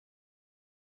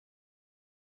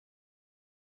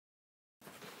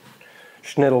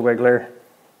Schnidle Wiggler.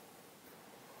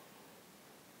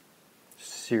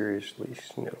 Seriously,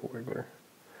 Schnidle Wiggler.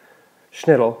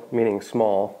 Schnidle, meaning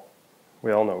small.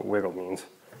 We all know what wiggle means.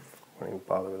 I don't even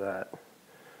bother with that.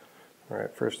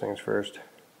 Alright, first things first.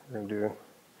 We're going to do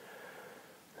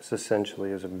this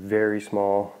essentially is a very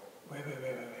small... Wait.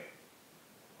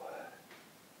 What?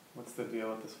 What's the deal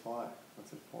with this fly?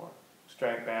 What's it for?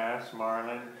 Striped bass,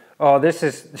 marlin? Oh, this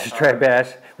is striped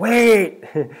bass. Wait!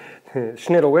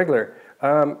 Schnidle Wiggler.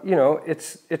 You know,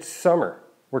 it's summer.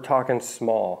 We're talking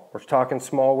small. We're talking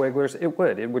small wigglers. It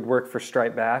would work for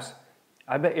striped bass.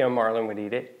 I bet you a marlin would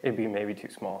eat it. It'd be maybe too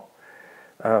small.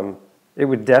 It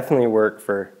would definitely work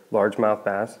for largemouth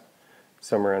bass,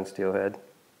 summer on steelhead,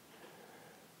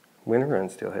 winter on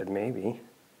steelhead maybe,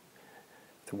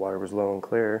 if the water was low and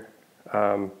clear.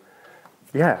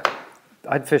 Yeah,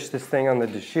 I'd fish this thing on the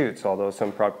Deschutes, although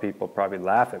some people probably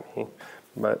laugh at me.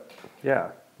 But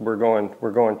yeah, we're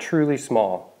going truly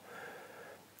small.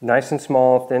 Nice and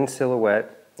small, thin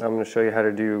silhouette. I'm going to show you how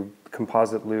to do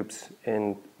composite loops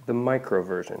in the micro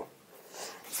version.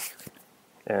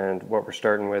 And what we're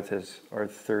starting with is our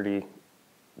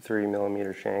 33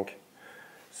 millimeter shank.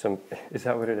 Is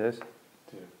that what it is?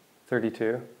 2.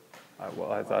 32?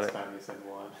 Well, I thought Last time you said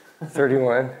 1.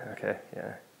 31? Okay,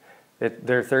 yeah.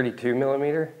 They're 32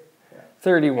 millimeter? Yeah.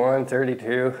 31,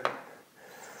 32.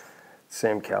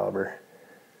 Same caliber.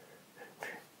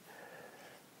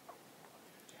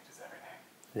 Changes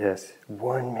everything. Yes,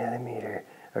 1 millimeter.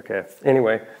 Okay,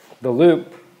 anyway, the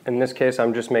loop, in this case,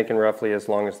 I'm just making roughly as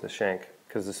long as the shank,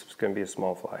 because this is going to be a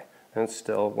small fly. And it's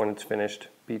still, when it's finished,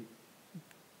 be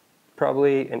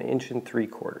probably 1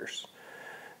 3/4 inches.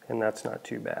 And that's not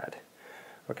too bad.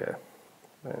 Okay,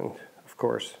 and of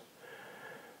course,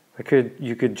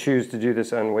 you could choose to do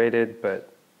this unweighted,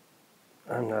 but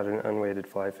I'm not an unweighted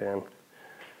fly fan.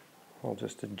 I'll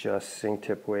just adjust sink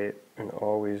tip weight and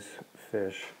always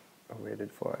fish a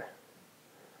weighted fly.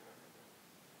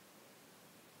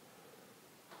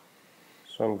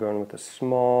 So I'm going with a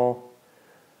small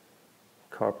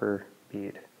copper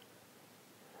bead,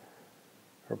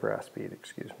 or brass bead,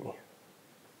 excuse me.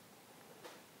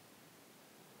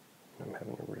 I'm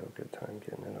having a real good time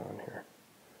getting it on here.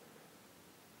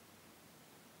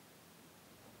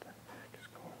 What the heck is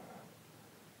going on?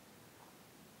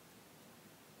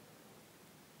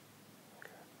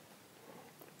 Okay.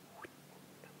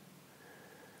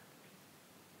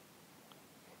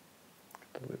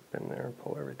 Get the loop in there,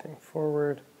 pull everything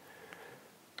forward.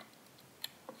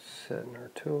 Setting our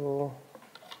tool.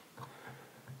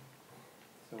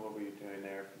 So what were you doing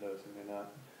there for those who may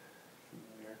not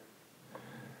familiar?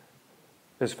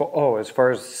 As far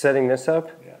as setting this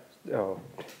up? Yeah. Oh,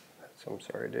 I'm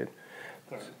sorry, dude.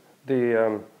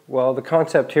 Sorry. Well, the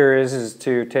concept here is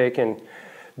to take and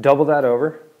double that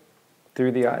over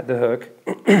through the hook.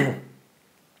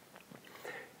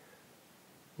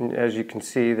 As you can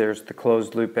see, there's the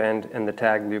closed loop end and the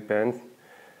tag loop end.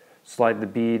 Slide the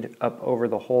bead up over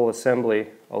the whole assembly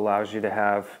allows you to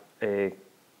have a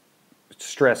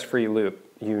stress-free loop.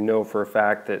 You know for a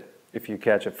fact that if you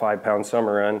catch a 5-pound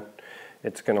summer run,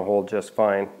 it's going to hold just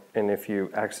fine. And if you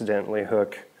accidentally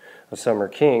hook a summer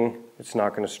king, it's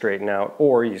not going to straighten out,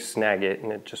 or you snag it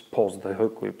and it just pulls the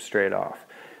hook loop straight off.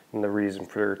 And the reason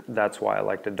for that's why I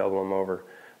like to double them over,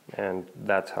 and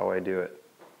that's how I do it.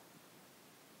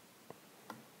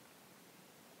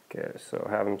 Okay, so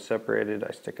have them separated.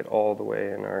 I stick it all the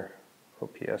way in our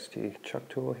OPST chuck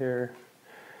tool here.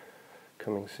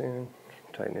 Coming soon.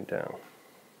 Tighten it down.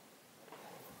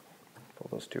 Pull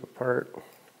those two apart.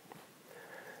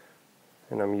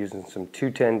 And I'm using some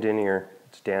 210 denier.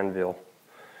 It's Danville.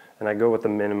 And I go with a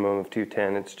minimum of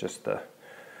 210. It's just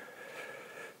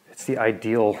it's the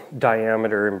ideal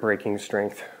diameter and breaking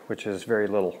strength, which is very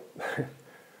little.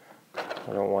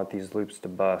 I don't want these loops to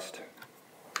bust.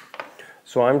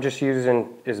 So I'm just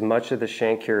using as much of the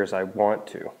shank here as I want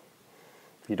to.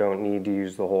 You don't need to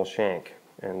use the whole shank.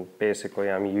 And basically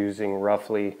I'm using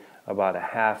roughly about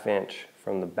 1/2 inch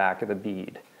from the back of the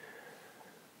bead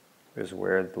is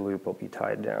where the loop will be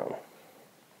tied down.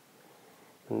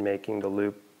 And making the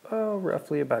loop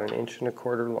roughly about 1 1/4 inches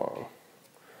long.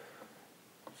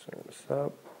 Center this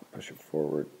up, push it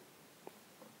forward.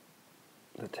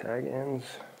 The tag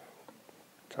ends,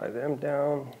 tie them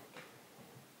down.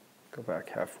 Go back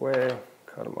halfway,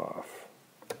 cut them off.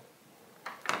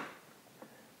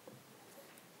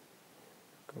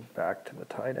 Go back to the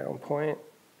tie down point.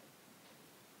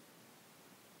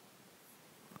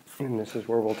 And this is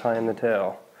where we'll tie in the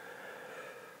tail.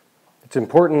 It's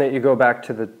important that you go back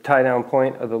to the tie down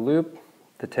point of the loop.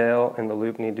 The tail and the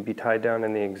loop need to be tied down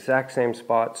in the exact same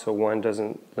spot so one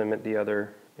doesn't limit the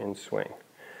other in swing.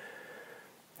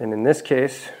 And in this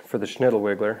case, for the Schnidle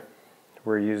Wiggler,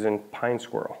 we're using pine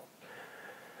squirrel.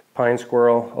 Pine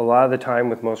squirrel, a lot of the time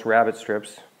with most rabbit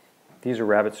strips, these are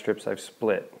rabbit strips I've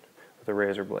split with a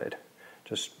razor blade.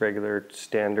 Just regular,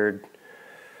 standard,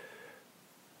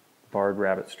 barred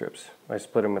rabbit strips. I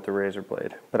split them with a razor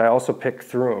blade. But I also pick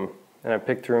through them, and I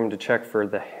pick through them to check for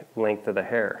the length of the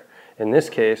hair. In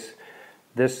this case,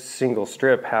 this single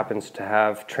strip happens to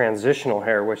have transitional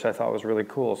hair, which I thought was really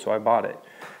cool, so I bought it.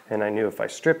 And I knew if I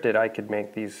stripped it, I could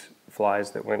make these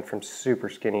flies that went from super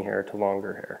skinny hair to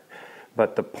longer hair.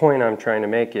 But the point I'm trying to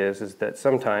make is that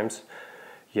sometimes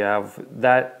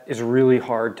that is really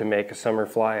hard to make a summer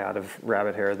fly out of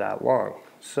rabbit hair that long.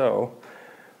 So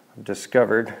I've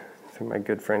discovered through my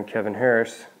good friend Kevin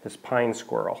Harris this pine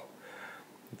squirrel.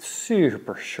 It's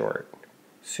super short,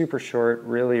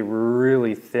 really,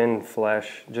 really thin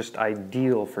flesh, just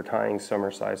ideal for tying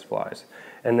summer-sized flies.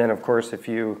 And then, of course, if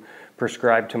you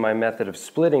prescribe to my method of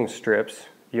splitting strips,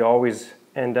 you always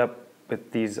end up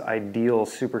with these ideal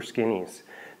super skinnies.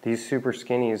 These super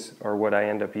skinnies are what I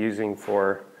end up using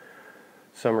for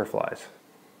summer flies,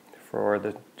 for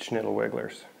the Schnidle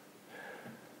Wigglers.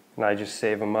 And I just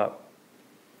save them up.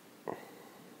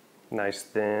 Nice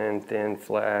thin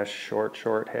flesh,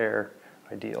 short hair,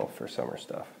 ideal for summer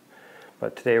stuff.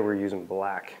 But today we're using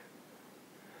black.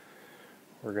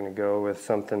 We're going to go with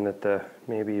something that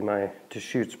maybe my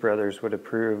Deschutes brothers would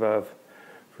approve of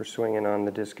for swinging on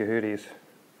the Discahooties.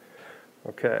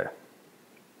 Okay.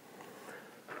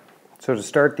 So to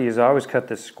start these, I always cut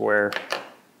this square.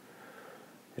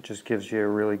 It just gives you a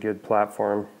really good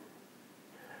platform.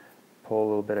 Pull a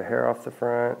little bit of hair off the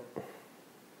front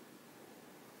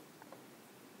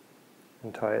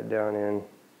and tie it down in.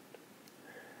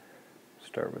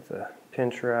 Start with a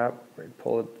pinch wrap, where you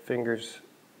pull it, fingers,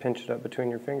 pinch it up between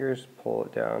your fingers, pull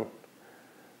it down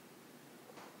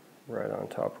right on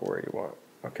top of where you want.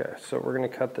 Okay, so we're going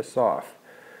to cut this off.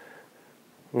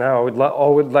 Now I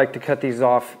would like to cut these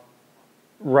off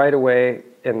right away,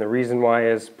 and the reason why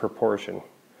is proportion.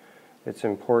 It's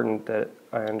important that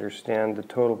I understand the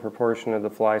total proportion of the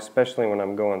fly, especially when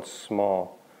I'm going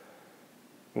small.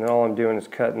 And all I'm doing is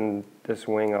cutting this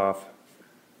wing off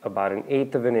about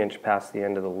 1/8 of an inch past the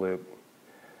end of the loop.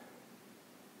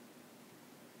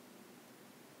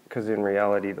 Because in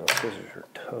reality, those scissors are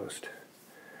toast.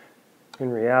 In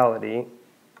reality,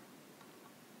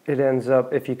 it ends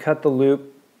up, if you cut the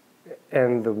loop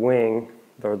and the wing,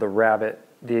 or the rabbit,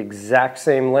 the exact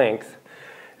same length,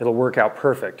 it'll work out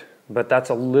perfect. But that's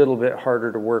a little bit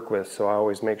harder to work with, so I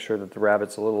always make sure that the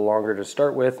rabbit's a little longer to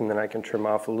start with, and then I can trim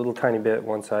off a little tiny bit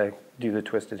once I do the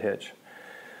twisted hitch.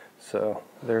 So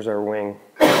there's our wing.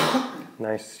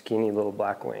 Nice skinny little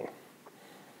black wing.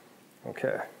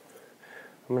 Okay,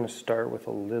 I'm going to start with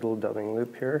a little dubbing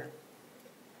loop here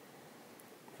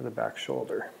for the back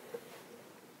shoulder.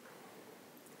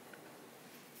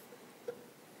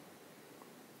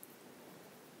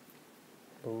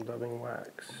 Little dubbing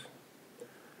wax.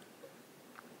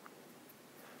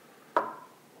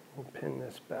 We'll pin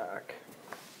this back.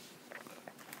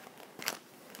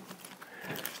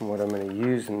 And what I'm going to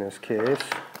use in this case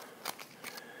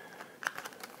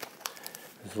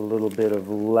is a little bit of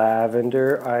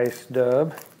lavender ice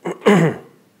dub. I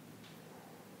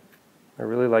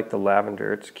really like the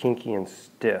lavender. It's kinky and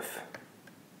stiff.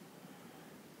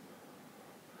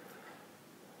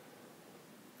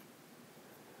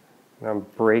 And I'm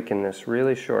breaking this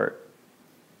really short.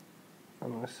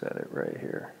 I'm going to set it right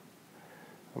here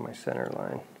on my center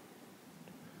line.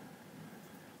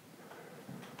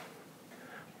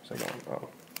 Where's that going? Oh.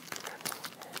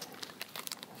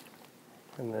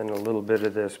 And then a little bit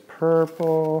of this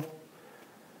purple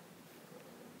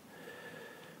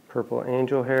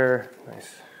angel hair.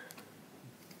 Nice.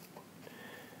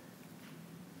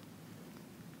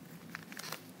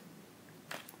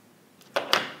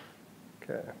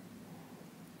 Okay.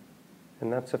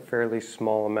 And that's a fairly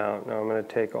small amount. Now I'm going to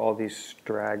take all these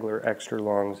straggler extra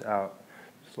longs out.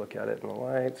 Just look at it in the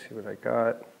light, see what I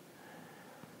got.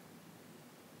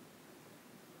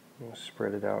 I'm going to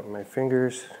spread it out in my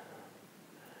fingers.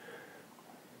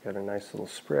 Got a nice little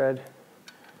spread.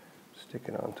 Stick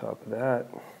it on top of that.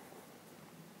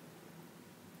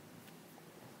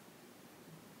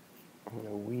 And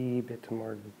a wee bit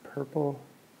more purple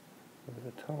over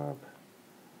the top.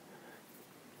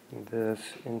 And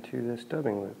this into this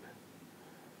dubbing loop.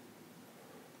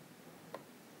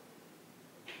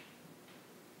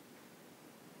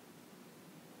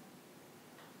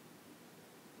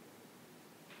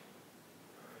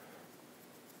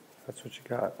 That's what you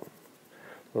got. A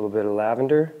little bit of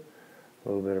lavender, a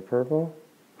little bit of purple.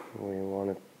 We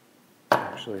want to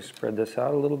actually spread this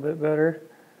out a little bit better.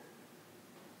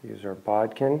 Use our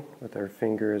bodkin with our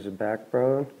finger as a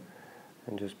backbone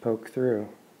and just poke through.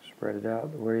 Spread it out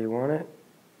where you want it.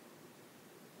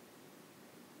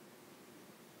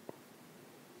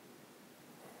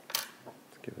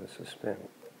 Let's give this a spin.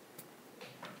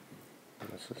 And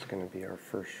this is going to be our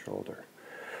first shoulder.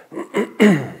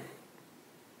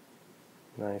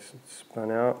 Nice, it's spun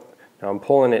out. Now I'm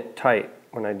pulling it tight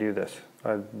when I do this.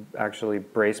 I've actually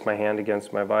braced my hand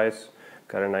against my vise.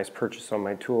 Got a nice purchase on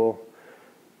my tool.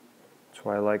 That's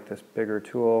why I like this bigger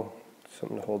tool.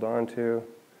 Something to hold on to.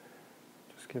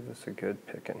 Just give this a good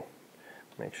picking.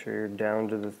 Make sure you're down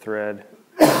to the thread.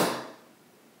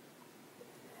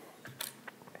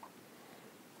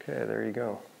 Okay, there you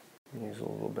go. Use a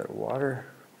little bit of water.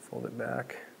 Fold it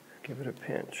back. Give it a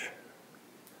pinch.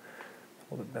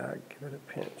 Fold it back. Give it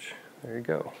a pinch. There you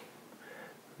go.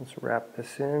 Let's wrap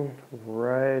this in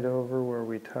right over where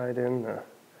we tied in the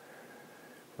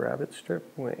rabbit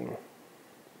strip wing.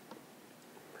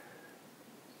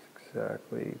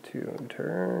 Exactly 2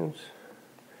 turns.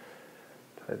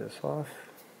 Tie this off.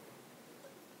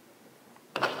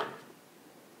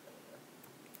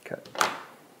 Cut.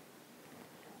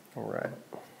 All right.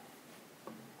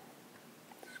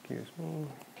 Excuse me.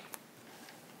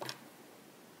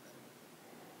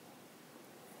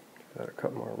 Give that a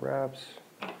couple more wraps.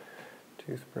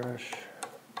 Toothbrush.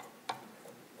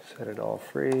 Set it all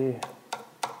free.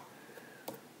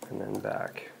 And then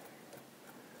back.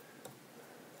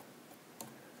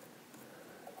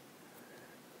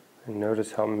 And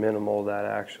notice how minimal that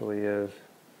actually is.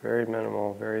 Very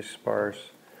minimal, very sparse.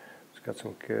 It's got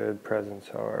some good presence,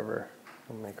 however.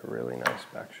 It'll make a really nice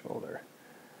back shoulder.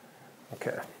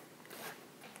 Okay.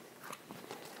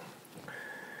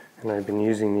 And I've been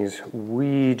using these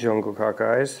wee jungle cock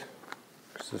eyes,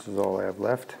 because this is all I have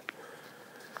left.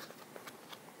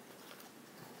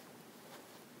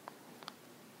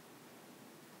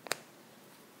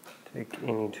 Take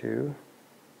any two.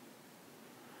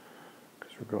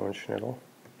 We're going Schnidle.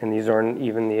 And these aren't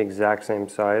even the exact same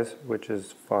size, which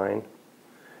is fine.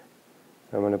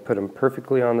 I'm going to put them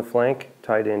perfectly on the flank,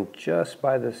 tied in just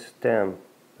by the stem,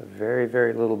 a very,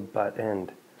 very little butt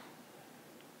end.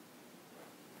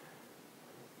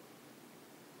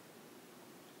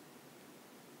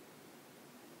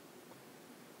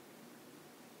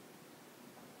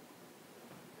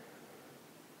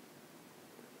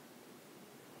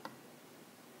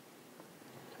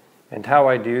 And how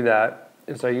I do that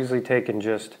is I usually take and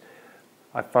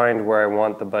I find where I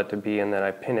want the butt to be, and then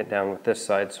I pin it down with this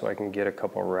side so I can get a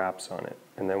couple wraps on it.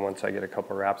 And then once I get a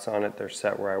couple wraps on it, they're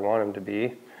set where I want them to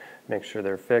be. Make sure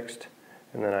they're fixed,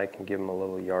 and then I can give them a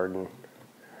little yard and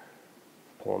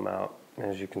pull them out. And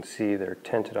as you can see, they're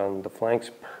tented on the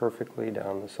flanks perfectly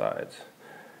down the sides.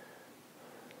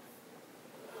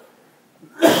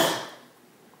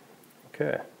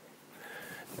 Okay.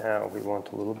 Now we want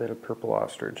a little bit of purple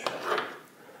ostrich.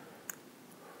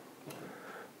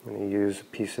 I'm going to use a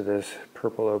piece of this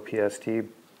purple OPST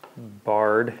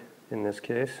barred in this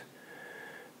case.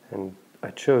 And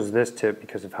I chose this tip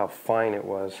because of how fine it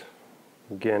was.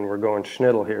 Again, we're going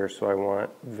Schnidle here, so I want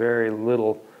very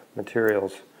little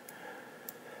materials.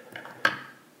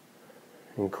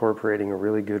 Incorporating a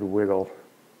really good wiggle.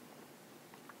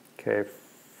 Okay,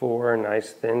 4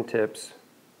 nice thin tips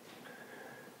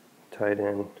tied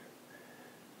in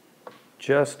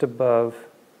just above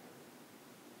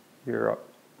your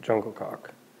jungle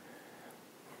cock.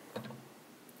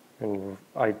 And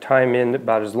I tie them in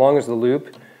about as long as the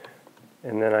loop,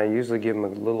 and then I usually give them a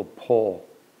little pull.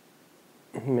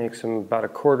 It makes them about a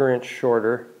 1/4 inch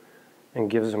shorter and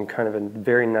gives them kind of a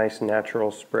very nice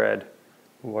natural spread.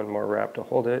 1 more wrap to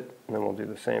hold it, and then we'll do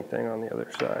the same thing on the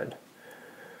other side.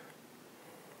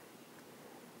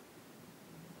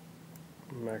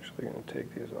 I'm actually going to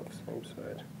take these off the same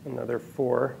side. Another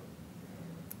 4.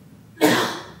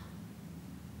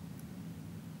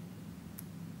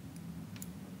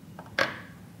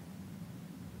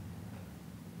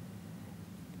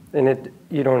 And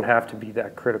you don't have to be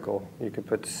that critical. You could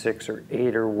put 6 or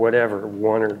 8 or whatever,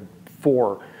 1 or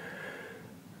 4.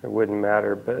 It wouldn't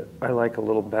matter, but I like a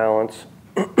little balance.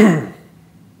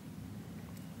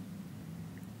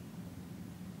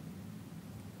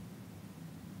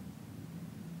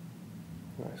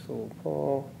 Nice little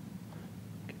pull.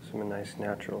 Gives them a nice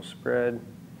natural spread.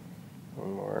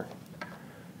 1 more.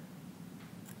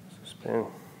 So spin.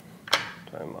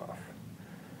 Tie them off.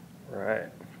 All right.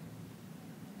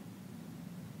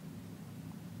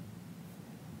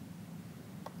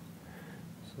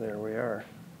 So there we are.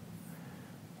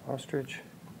 Ostrich.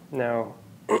 Now,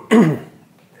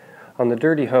 on the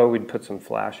Dirty Hoh, we'd put some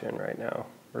flash in right now,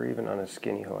 or even on a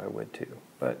skinny hoe I would too.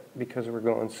 But because we're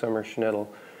going summer Schnidle,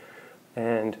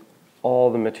 and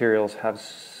all the materials have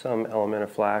some element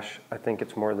of flash. I think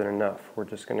it's more than enough. We're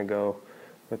just going to go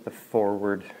with the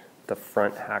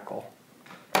front hackle,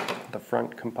 the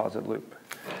front composite loop.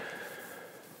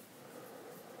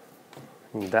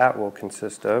 And that will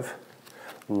consist of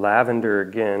lavender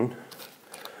again,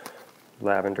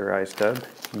 lavender eye stub,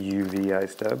 UV eye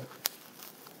stub.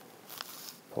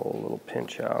 Pull a little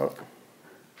pinch out.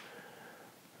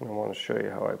 And I want to show you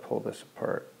how I pull this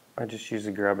apart. I just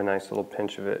usually grab a nice little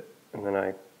pinch of it and then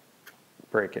I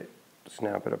break it,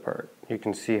 snap it apart. You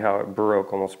can see how it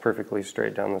broke almost perfectly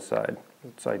straight down the side.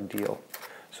 It's ideal.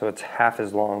 So it's half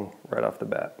as long right off the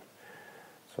bat.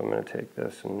 So I'm going to take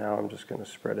this and now I'm just going to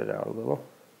spread it out a little.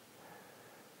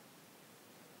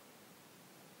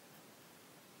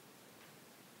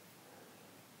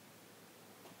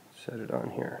 Set it on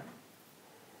here.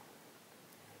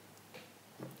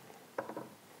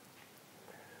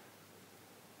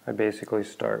 I basically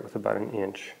start with about an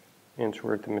inch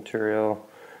worth of material.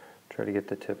 Try to get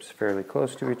the tips fairly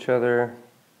close to each other.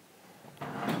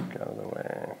 Get out of the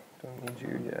way. Don't need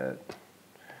you yet.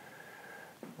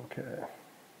 Okay.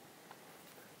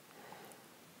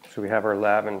 So we have our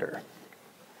lavender.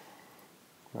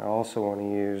 I also want to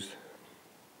use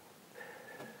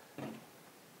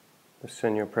the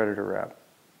Senyo Predator Wrap.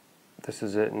 This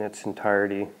is it in its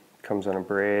entirety. It comes on a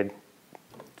braid.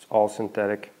 It's all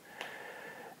synthetic.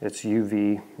 It's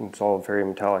UV, and it's all very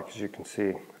metallic, as you can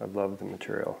see. I love the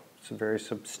material. It's a very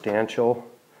substantial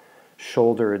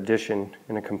shoulder addition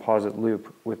in a composite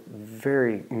loop with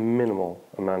very minimal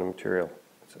amount of material.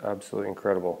 It's absolutely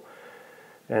incredible.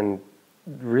 And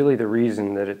really the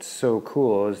reason that it's so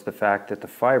cool is the fact that the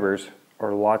fibers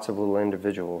are lots of little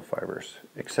individual fibers,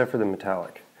 except for the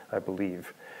metallic, I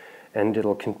believe. And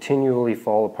it'll continually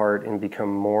fall apart and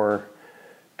become more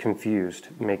confused,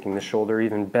 making the shoulder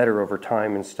even better over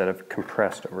time instead of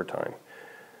compressed over time.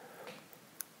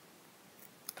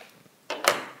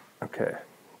 Okay,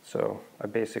 so I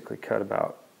basically cut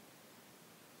about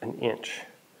an inch.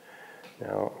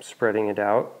 Now I'm spreading it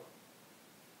out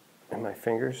in my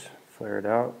fingers, flare it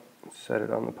out, and set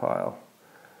it on the pile.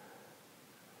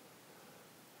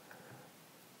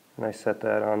 And I set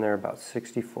that on there about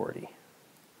 60-40.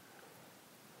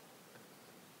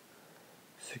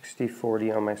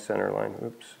 60-40 on my center line.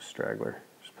 Oops, straggler.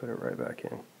 Just put it right back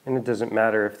in. And it doesn't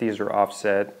matter if these are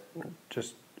offset,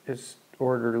 just as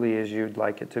orderly as you'd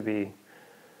like it to be.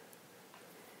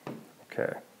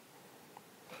 Okay.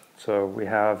 So we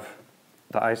have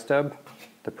the eye stub,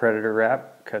 the Predator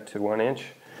Wrap cut to 1 inch,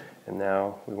 and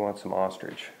now we want some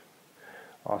ostrich.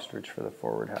 Ostrich for the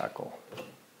forward hackle.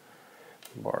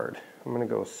 Barred. I'm going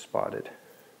to go spotted.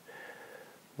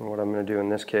 And what I'm going to do in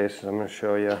this case is I'm going to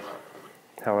show you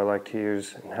how I like to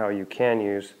use and how you can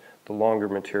use the longer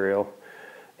material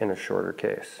in a shorter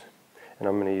case. And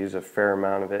I'm going to use a fair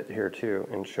amount of it here too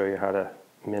and show you how to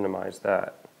minimize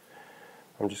that.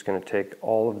 I'm just going to take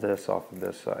all of this off of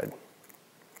this side.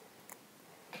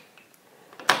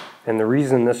 And the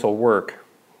reason this will work,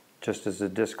 just as a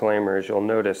disclaimer, is you'll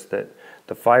notice that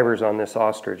the fibers on this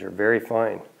ostrich are very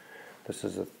fine. This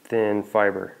is a thin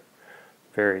fiber,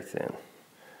 very thin.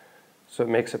 So it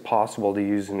makes it possible to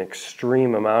use an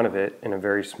extreme amount of it in a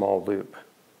very small loop.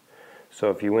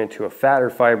 So if you went to a fatter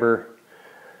fiber,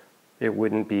 it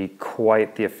wouldn't be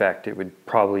quite the effect. It would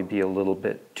probably be a little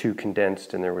bit too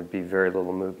condensed and there would be very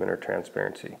little movement or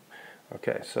transparency.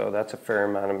 Okay, so that's a fair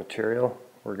amount of material.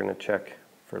 We're going to check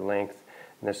for length.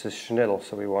 And this is Schnidle,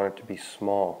 so we want it to be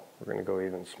small. We're going to go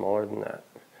even smaller than that.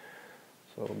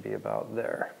 So it'll be about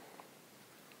there.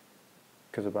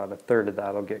 Because about 1/3 of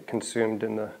that will get consumed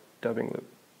in the dubbing loop.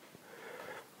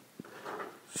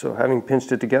 So having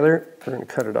pinched it together, we're going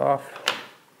to cut it off.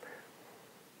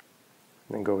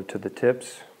 And then go to the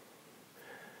tips.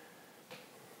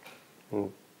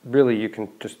 And really you can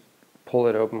just pull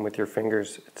it open with your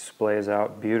fingers. It splays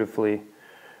out beautifully.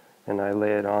 And I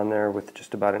lay it on there with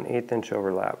just about an 1/8 inch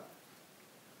overlap.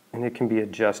 And it can be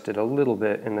adjusted a little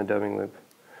bit in the dubbing loop.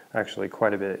 Actually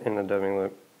quite a bit in the dubbing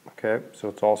loop. Okay, so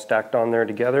it's all stacked on there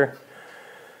together.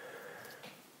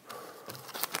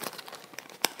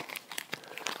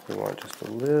 We want just a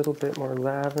little bit more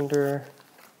lavender.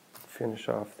 Finish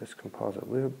off this composite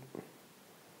loop.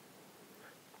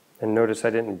 And notice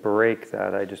I didn't break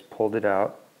that, I just pulled it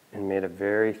out and made a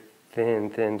very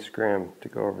thin scrim to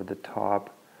go over the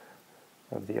top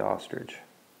of the ostrich.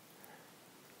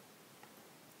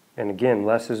 And again,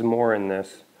 less is more in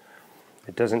this.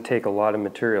 It doesn't take a lot of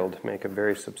material to make a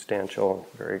very substantial,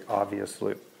 very obvious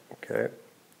loop. Okay,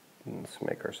 let's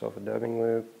make ourselves a dubbing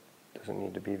loop. Doesn't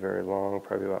need to be very long,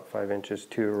 probably about 5 inches,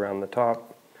 2 around the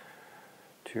top,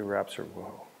 2 wraps, or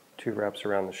whoa, 2 wraps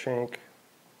around the shank.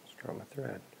 Let's draw my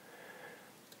thread.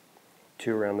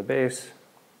 2 around the base,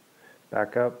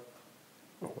 back up.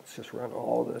 Let's just run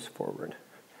all this forward.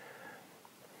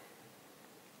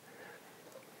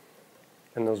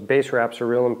 And those base wraps are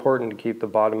real important to keep the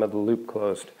bottom of the loop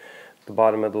closed. The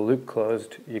bottom of the loop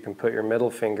closed, you can put your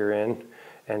middle finger in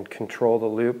and control the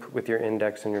loop with your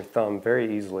index and your thumb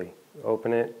very easily.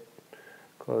 Open it,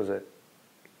 close it,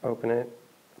 open it,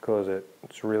 close it.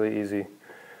 It's really easy.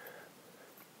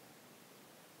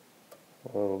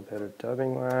 A little bit of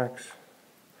dubbing wax.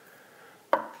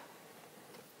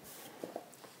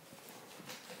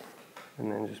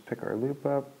 And then just pick our loop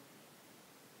up.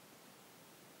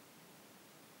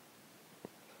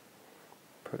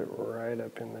 Put it right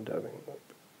up in the dubbing loop.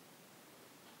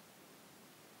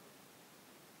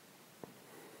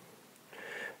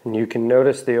 And you can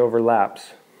notice the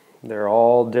overlaps. They're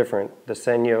all different. The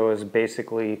Senyo is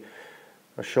basically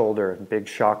a shoulder, a big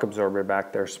shock absorber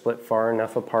back there, split far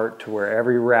enough apart to where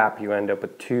every wrap you end up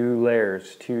with 2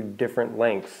 layers, 2 different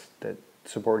lengths that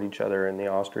support each other, and the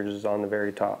ostrich is on the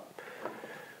very top,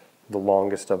 the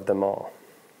longest of them all.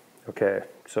 Okay,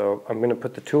 so I'm going to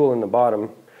put the tool in the bottom,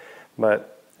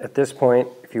 but at this point,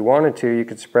 if you wanted to, you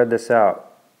could spread this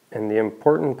out. And the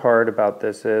important part about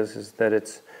this is that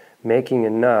it's making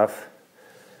enough,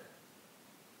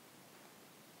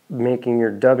 making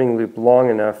your dubbing loop long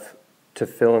enough to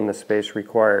fill in the space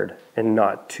required and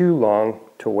not too long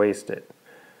to waste it.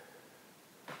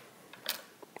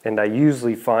 And I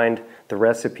usually find the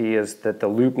recipe is that the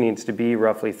loop needs to be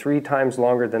roughly 3 times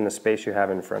longer than the space you have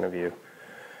in front of you.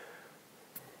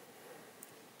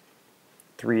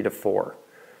 3 to 4.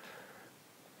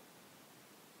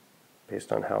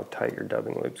 Based on how tight your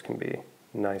dubbing loops can be.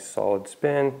 Nice solid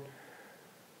spin.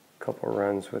 A couple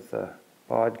runs with the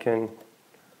bodkin.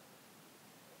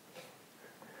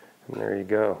 And there you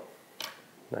go.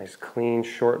 Nice clean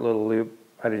short little loop.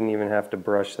 I didn't even have to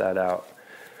brush that out.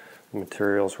 The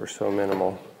materials were so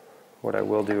minimal. What I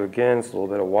will do again is a little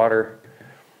bit of water.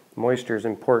 Moisture is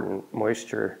important.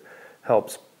 Moisture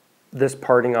helps. This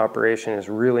parting operation is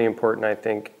really important, I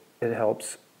think. It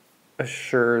helps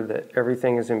assure that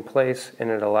everything is in place, and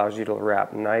it allows you to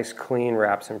wrap nice clean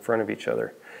wraps in front of each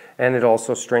other. And it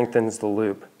also strengthens the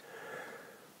loop.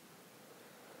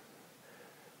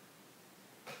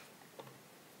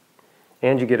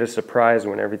 And you get a surprise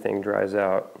when everything dries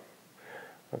out.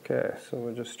 Okay, so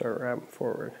we'll just start wrapping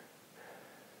forward.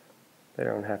 They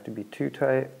don't have to be too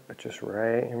tight, but just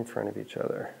right in front of each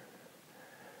other.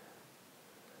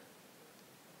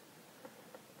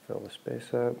 Fill the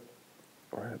space up,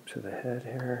 right up to the head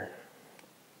here,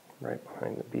 right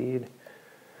behind the bead.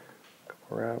 A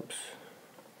couple wraps,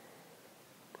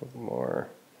 a couple more.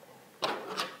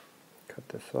 Cut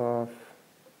this off.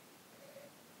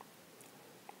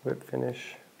 Whip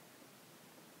finish.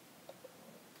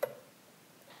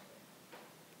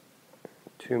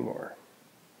 Two more.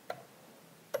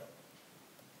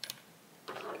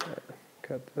 Okay,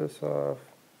 cut this off.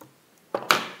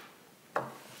 Let's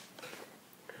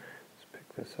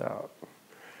pick this out.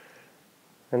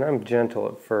 And I'm gentle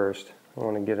at first. I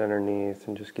want to get underneath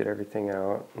and just get everything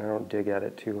out. And I don't dig at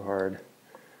it too hard.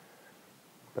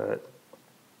 But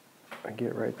I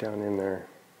get right down in there.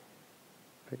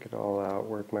 Pick it all out,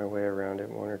 work my way around it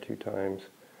 1 or 2 times.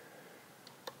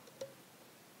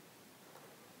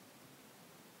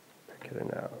 Pick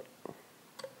it out.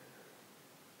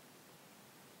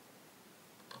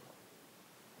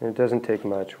 And it doesn't take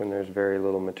much when there's very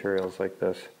little materials like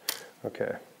this.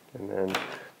 Okay, and then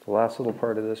the last little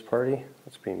part of this party,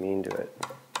 let's be mean to it.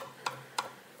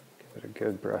 Give it a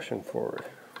good brushing forward.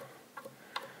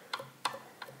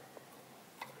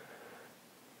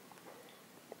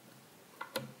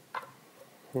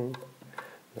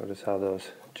 Notice how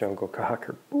those jungle cock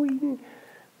are boing.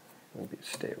 Maybe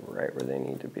stay right where they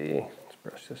need to be. Let's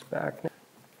brush this back now.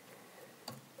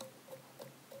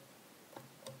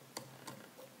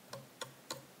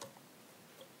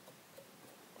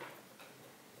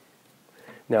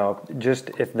 Now,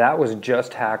 just if that was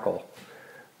just hackle,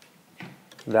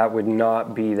 that would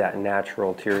not be that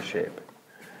natural tear shape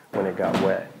when it got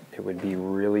wet. It would be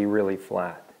really, really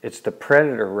flat. It's the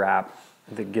Predator Wrap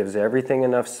that gives everything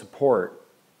enough support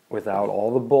without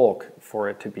all the bulk for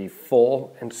it to be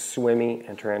full and swimmy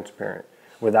and transparent.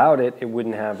 Without it, it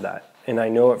wouldn't have that. And I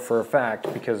know it for a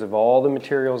fact because of all the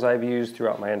materials I've used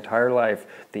throughout my entire life.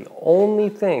 The only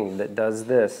thing that does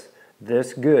this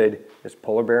good is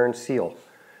polar bear and seal.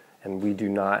 And we do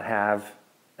not have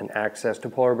an access to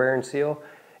polar bear and seal.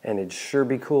 And it'd sure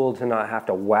be cool to not have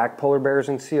to whack polar bears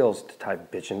and seals to tie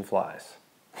bitchin' flies.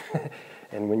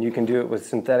 And when you can do it with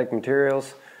synthetic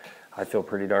materials, I feel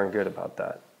pretty darn good about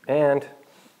that. And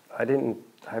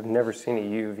I've never seen a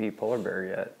UV polar bear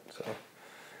yet, so,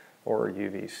 or a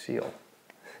UV seal.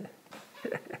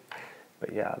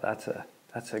 But yeah, that's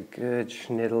a good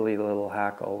schniddly little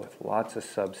hackle with lots of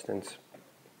substance,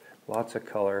 lots of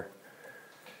color.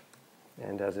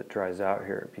 And as it dries out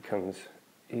here, it becomes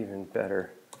even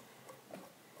better.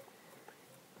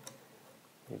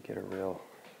 You get a real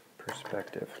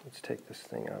perspective. Let's take this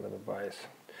thing out of the vise.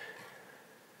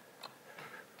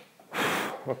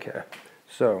 Okay,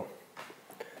 so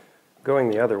going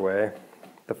the other way,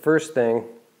 the first thing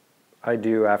I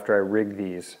do after I rig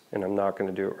these, and I'm not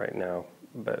going to do it right now,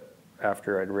 but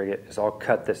after I'd rig it, is I'll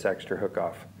cut this extra hook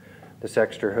off. This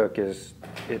extra hook is,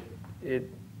 it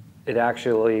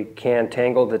actually can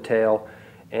tangle the tail,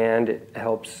 and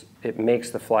it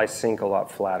makes the fly sink a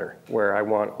lot flatter, where I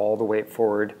want all the weight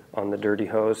forward on the Dirty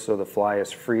Hoh, so the fly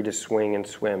is free to swing and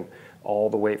swim.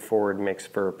 All the weight forward makes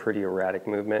for a pretty erratic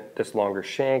movement. This longer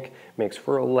shank makes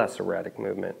for a less erratic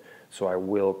movement, so I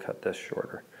will cut this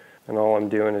shorter. And all I'm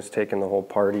doing is taking the whole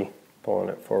party, pulling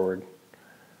it forward.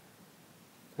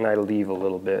 And I leave a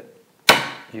little bit,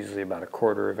 usually about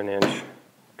 1/4 of an inch,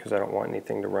 because I don't want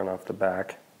anything to run off the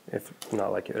back, if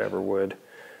not like it ever would.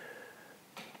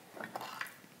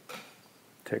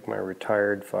 Take my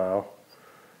retired file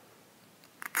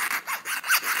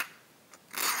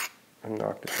and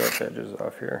knock the sharp edges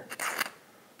off here.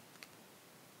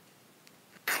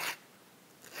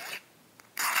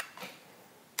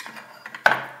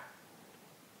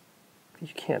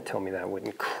 You can't tell me that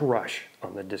wouldn't crush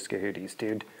on the Discahooties,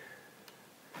 dude.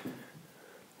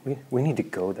 We need to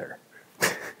go there.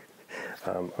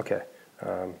 Okay,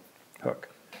 hook.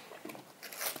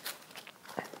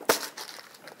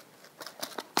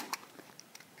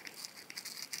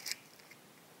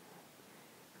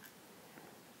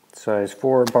 Size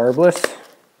 4 barbless.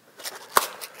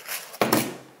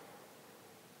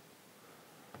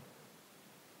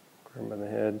 Grab by the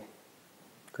head,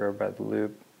 grab by the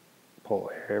loop, pull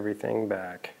everything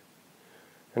back.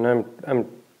 And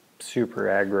I'm super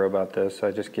aggro about this.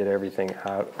 I just get everything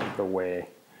out of the way.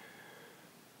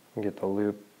 Get the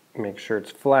loop, make sure it's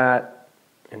flat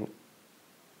and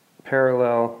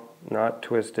parallel, not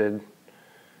twisted.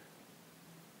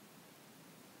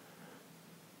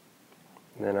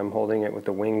 And then I'm holding it with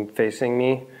the wing facing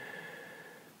me,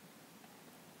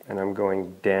 and I'm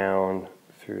going down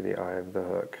through the eye of the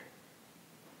hook.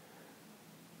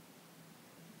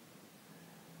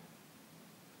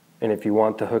 And if you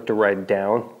want the hook to ride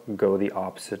down, go the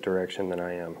opposite direction than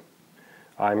I am.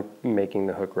 I'm making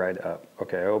the hook ride up.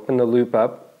 Okay, I open the loop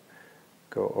up,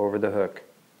 go over the hook,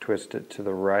 twist it to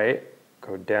the right,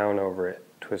 go down over it,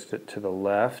 twist it to the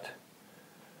left,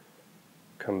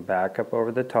 come back up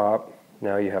over the top.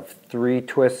 Now you have 3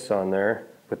 twists on there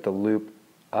with the loop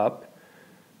up,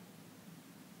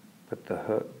 put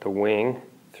the wing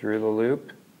through the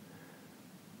loop.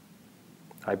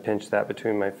 I pinch that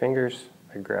between my fingers.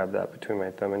 I grab that between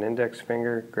my thumb and index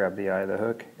finger, grab the eye of the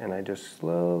hook, and I just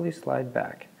slowly slide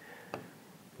back.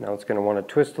 Now it's going to want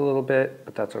to twist a little bit,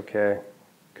 but that's okay,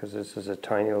 because this is a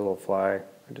tiny little fly.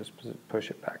 I just push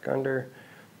it back under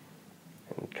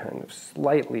and kind of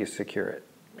slightly secure it,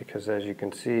 because as you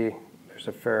can see, there's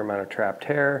a fair amount of trapped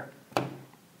hair.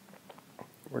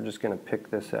 We're just going to pick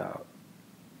this out.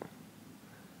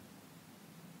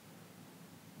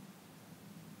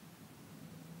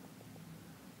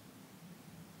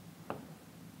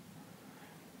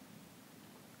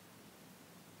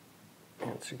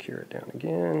 And secure it down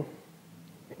again.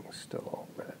 It's still all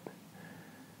wet.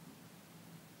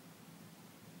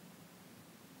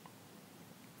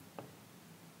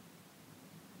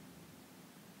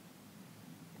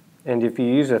 And if you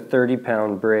use a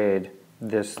 30-pound braid,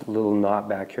 this little knot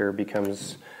back here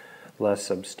becomes less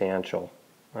substantial.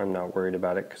 I'm not worried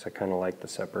about it because I kind of like the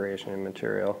separation in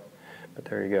material. But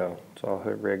there you go. It's all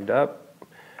rigged up.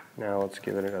 Now let's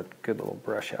give it a good little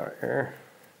brush out here.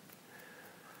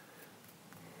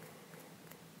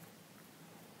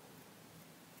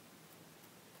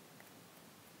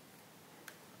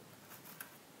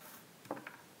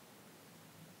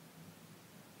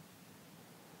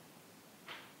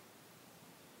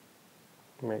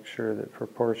 Make sure that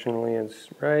proportionally it's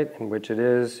right, and which it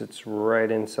is. It's right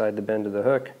inside the bend of the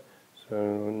hook,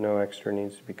 so no extra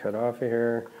needs to be cut off of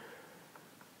here.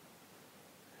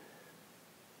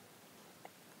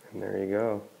 And there you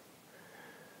go.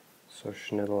 So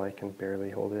Schnidle, I can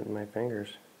barely hold it in my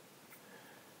fingers.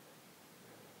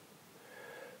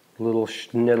 Little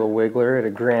Schnidle Wiggler at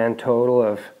a grand total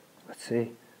of, let's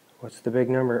see, what's the big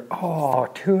number? Oh,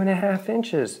 2.5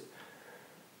 inches.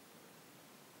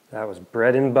 That was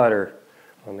bread and butter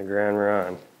on the Grand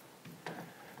Run.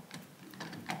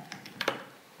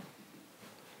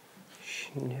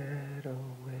 Schnidle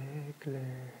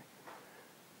Wiggler.